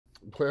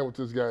playing with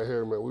this guy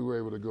here, man, we were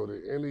able to go to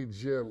any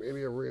gym,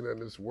 any arena in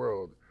this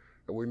world,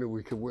 and we knew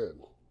we could win.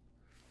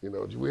 You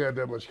know, we had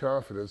that much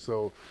confidence.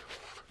 So,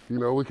 you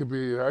know, we could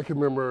be, I can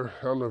remember,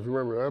 I don't know if you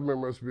remember, I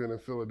remember us being in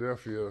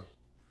Philadelphia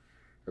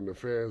and the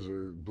fans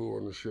were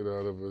booing the shit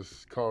out of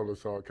us, calling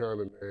us all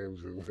kind of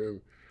names. And then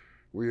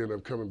we ended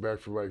up coming back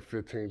from like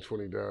 15,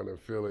 20 down in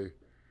Philly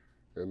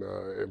and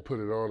put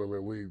it on them.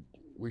 And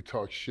we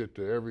talked shit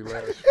to every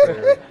last fan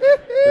in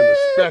the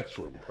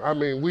spectrum.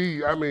 And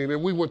we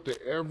went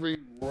to every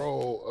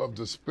row of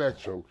the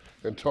spectrum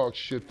and talked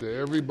shit to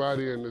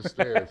everybody in the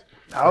stands.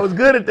 I was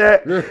good at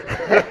that.